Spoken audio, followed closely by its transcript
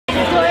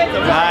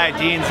Hi,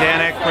 Dean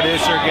Zanuck,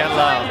 producer, Get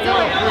Low.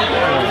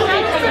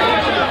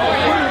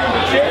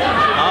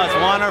 Oh, it's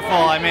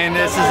wonderful. I mean,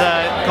 this is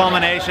a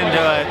culmination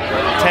to a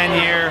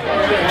 10-year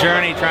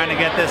journey trying to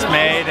get this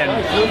made, and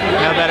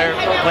no better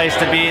place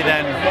to be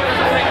than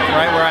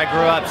right where I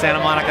grew up,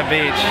 Santa Monica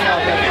Beach.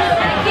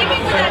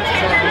 Keeping with that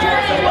 10-year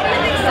journey, what do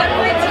you think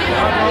separates you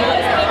from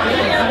those over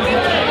here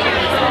 15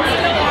 years and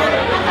still are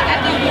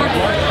at the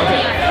awards?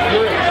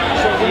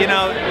 You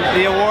know,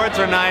 the awards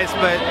are nice,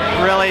 but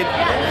really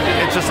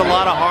it's just a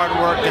lot of hard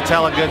work to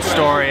tell a good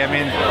story. I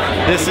mean,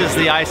 this is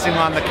the icing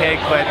on the cake,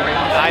 but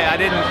I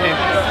didn't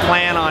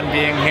plan on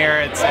being here.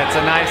 It's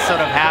a nice sort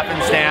of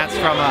happenstance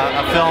from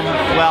a film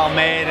well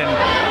made, and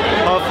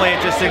hopefully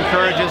it just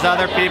encourages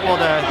other people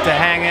to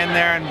hang in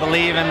there and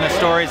believe in the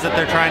stories that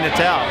they're trying to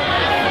tell.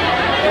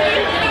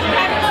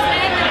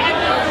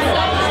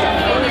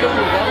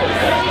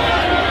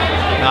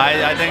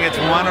 I think it's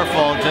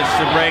wonderful just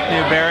to break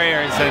new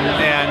barriers, and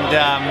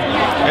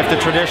if the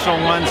traditional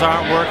ones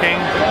aren't working,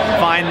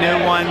 find new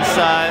ones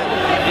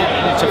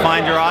to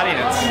find your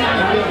audience.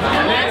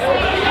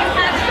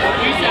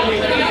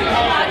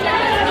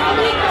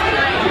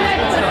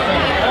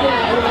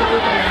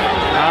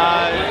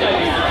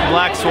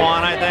 Black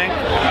Swan, I think.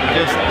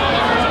 Just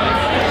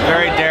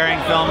very daring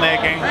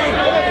filmmaking,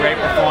 great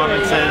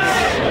performances,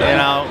 you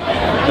know,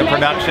 the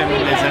production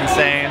is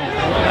insane.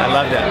 I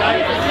loved it.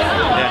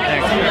 Yeah,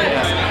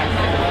 thanks.